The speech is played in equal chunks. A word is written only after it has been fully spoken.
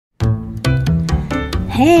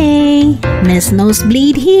Hey, Miss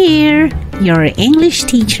Nosebleed here, your English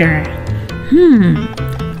teacher.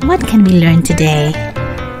 What can we learn today?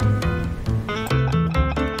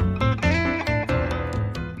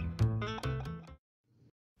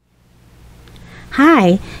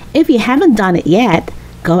 Hi, if you haven't done it yet,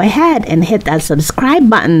 go ahead and hit that subscribe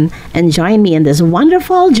button and join me in this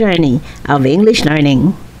wonderful journey of English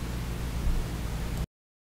learning.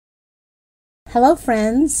 Hello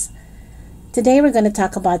friends! Today we're going to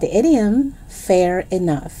talk about the idiom, fair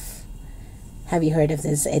enough. Have you heard of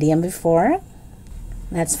this idiom before?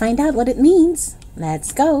 Let's find out what it means.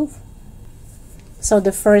 Let's go! So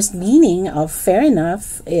the first meaning of fair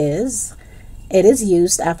enough is it is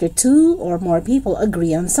used after two or more people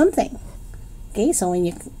agree on something. Okay, so when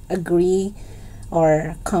you agree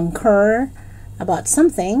or concur about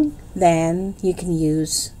something, then you can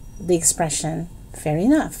use the expression fair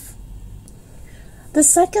enough. The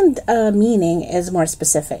second meaning is more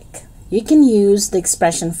specific. You can use the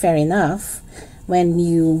expression fair enough when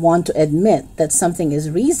you want to admit that something is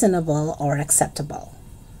reasonable or acceptable.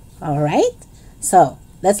 Alright? So,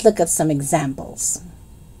 let's look at some examples.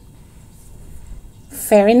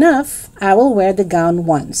 Fair enough, I will wear the gown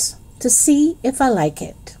once to see if I like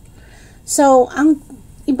it. So, ang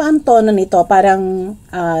ibang tono nito, parang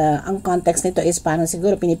ang context nito is parang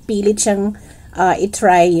siguro pinipilit siyang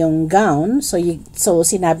i-try yung gown. So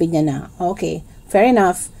sinabi niya na, okay, fair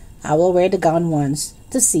enough, I will wear the gown once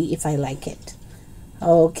to see if I like it.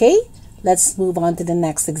 Okay, let's move on to the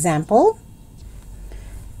next example.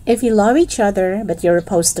 If you love each other but you're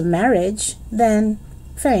opposed to marriage, then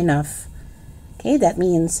fair enough. Okay, that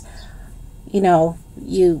means,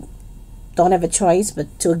 you don't have a choice but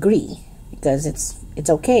to agree, because it's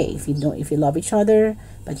okay if you love each other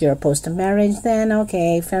but you're opposed to marriage, then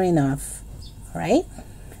okay, fair enough. All right?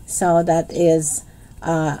 So that is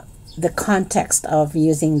the context of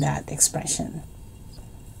using that expression.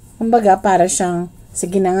 Kumbaga, para siyang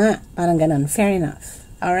sige na nga, parang ganun, fair enough.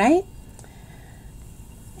 All right?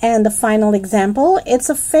 And the final example, it's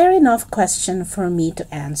a fair enough question for me to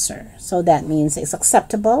answer. So that means it's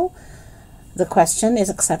acceptable. The question is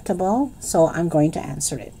acceptable, so I'm going to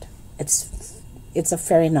answer it. It's a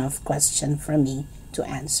fair enough question for me to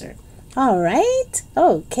answer. All right?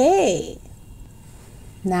 Okay.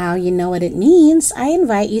 Now you know what it means. I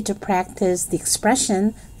invite you to practice the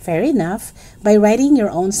expression fair enough by writing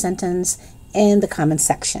your own sentence in the comment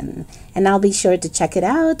section. And I'll be sure to check it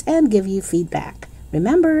out and give you feedback.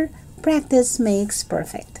 Remember, practice makes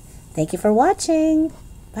perfect. Thank you for watching.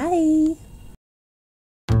 Bye.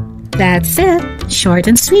 That's it. Short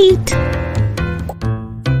and sweet.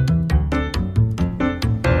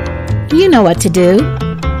 You know what to do.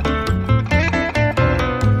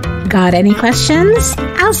 Got any questions?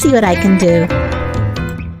 I'll see what I can do.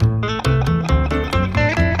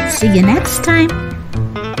 See you next time.